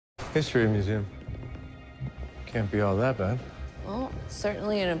History museum. Can't be all that bad. Well,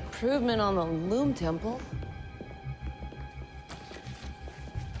 certainly an improvement on the Loom Temple.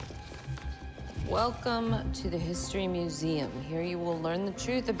 Welcome to the History Museum. Here you will learn the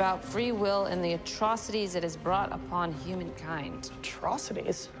truth about free will and the atrocities it has brought upon humankind.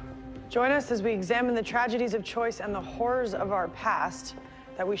 Atrocities? Join us as we examine the tragedies of choice and the horrors of our past,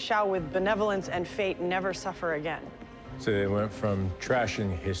 that we shall with benevolence and fate never suffer again. So they went from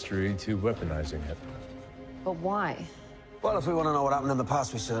trashing history to weaponizing it. But why? Well, if we want to know what happened in the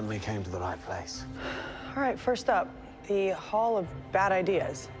past, we certainly came to the right place. All right, first up, the Hall of Bad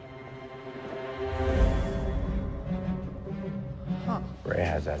Ideas. Huh. Ray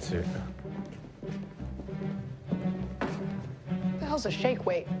has that suit. What the hell's a shake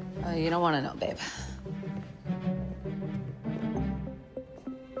weight? You don't want to know, babe.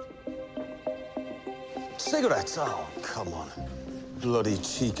 Cigarettes? Oh, come on. Bloody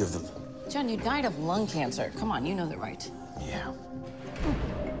cheek of them. John, you died of lung cancer. Come on, you know the right. Yeah.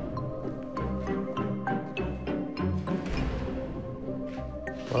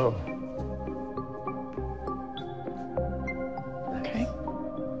 Whoa. Okay.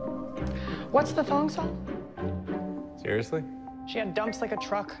 What's the Thong song? Seriously? She had dumps like a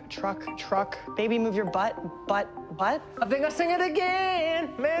truck, truck. Baby, move your butt. I think I'll sing it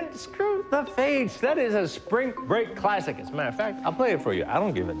again. Man, screw the fades. That is a spring break classic. As a matter of fact, I'll play it for you. I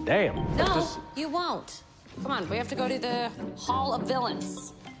don't give a damn. No, you won't. Come on, we have to go to the Hall of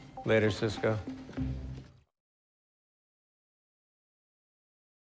Villains. Later, Cisco.